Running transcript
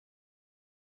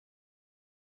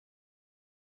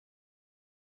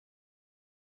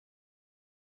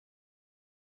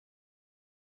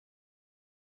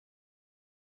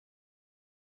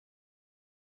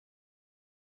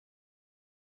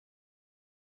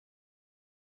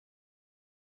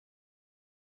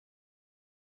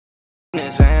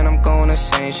And I'm going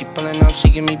insane, she pulling up, she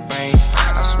give me brains.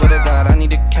 I swear to God, I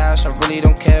need the cash, I really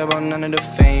don't care about none of the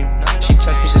fame. She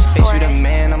touch me, she space, we the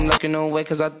man, I'm looking away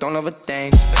cause I don't love a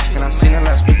thing. And I seen her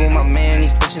last week with my man,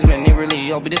 these bitches, man, they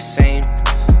really all be the same.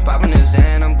 Popping his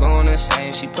hand, I'm going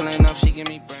insane, she pulling up, she give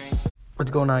me brains.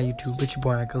 What's going on YouTube, it's your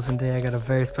boy Michaels, and today I got a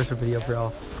very special video for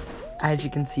y'all. As you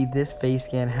can see, this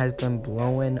Facescan has been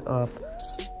blowing up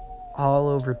all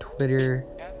over Twitter,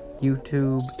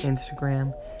 YouTube,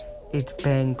 Instagram. It's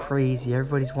been crazy.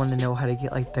 Everybody's wanting to know how to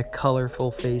get like the colorful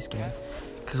Facescan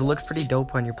because it looks pretty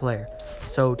dope on your player.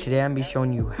 So today I'm gonna be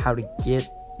showing you how to get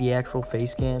the actual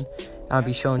Facescan. I'll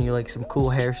be showing you like some cool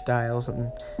hairstyles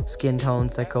and skin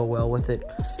tones that go well with it.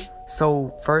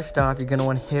 So first off, you're gonna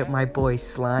want to hit up my boy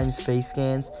Slime's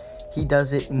Facescans. He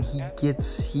does it and he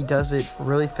does it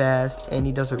really fast and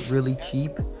he does it really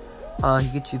cheap. He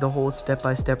gets you the whole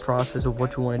step-by-step process of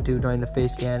what you want to do during the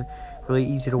Facescan. Really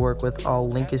easy to work with. I'll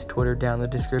link his Twitter down in the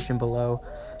description below.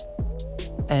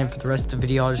 And for the rest of the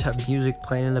video, I'll just have music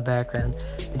playing in the background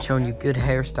and showing you good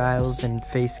hairstyles and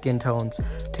face skin tones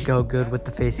to go good with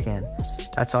the Facescan.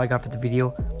 That's all I got for the video.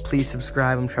 Please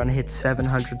subscribe. I'm trying to hit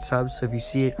 700 subs, so if you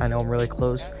see it, I know I'm really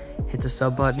close. Hit the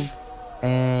sub button,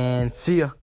 and see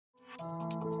ya.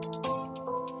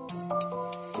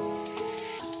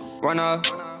 Run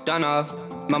up, done up.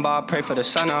 Remember I pray for the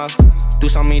sun up. Do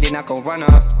something they not gon' run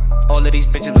up. All of these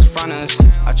bitches was fronters.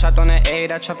 I trapped on the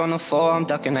 8, I trapped on the 4. I'm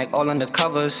ducking like all under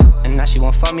covers. And now she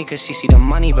won't fuck me cause she see the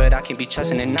money, but I can't be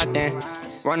trusting in nothing.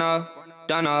 Run up,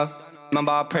 done up.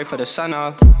 Remember I pray for the sun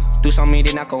up. Do something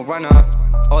they not gon' run up.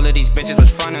 All of these bitches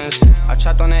was fronters. I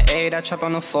trapped on the 8, I trapped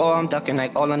on the 4. I'm ducking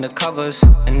like all under covers.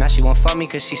 And now she won't fuck me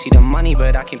cause she see the money,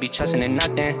 but I can't be trusting in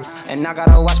nothing. And I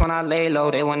gotta watch when I lay low.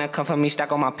 They wanna come for me,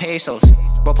 stack on my pesos.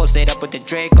 Bro posted up with the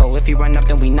Draco. If he run up,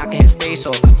 then we knockin' his face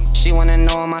off. She wanna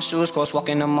know how my shoes cost. Walk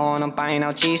in the mall and I'm buying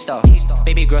out G-Star.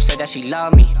 Baby girl said that she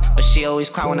love me, but she always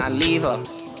cry when I leave her.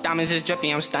 Diamonds is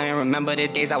drippy, I'm stunning. Remember the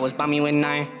days I was bummy with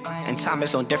 9. And time is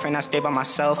so different, I stay by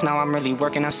myself. Now I'm really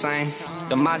working on sign.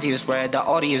 The Mozzie is red, the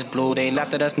Audi is blue. They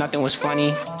left at us, nothing was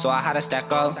funny. So I had to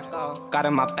stack up. Got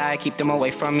in my bag, keep them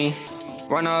away from me.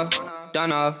 Run up,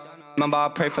 done up. Remember I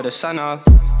pray for the sun up.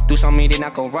 Do something they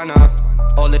not gon' run up.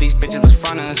 All of these bitches was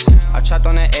fronters. I trapped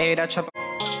on the 8, I trapped.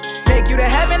 Take you to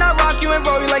heaven, I rock you and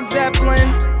roll you like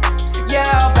Zeppelin.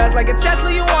 Yeah, fast like a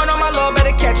Tesla, you want on my love,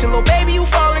 better catch it. Little baby, you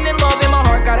falling in love in my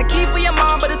heart. Got a key for your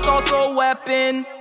mom, but it's also a weapon.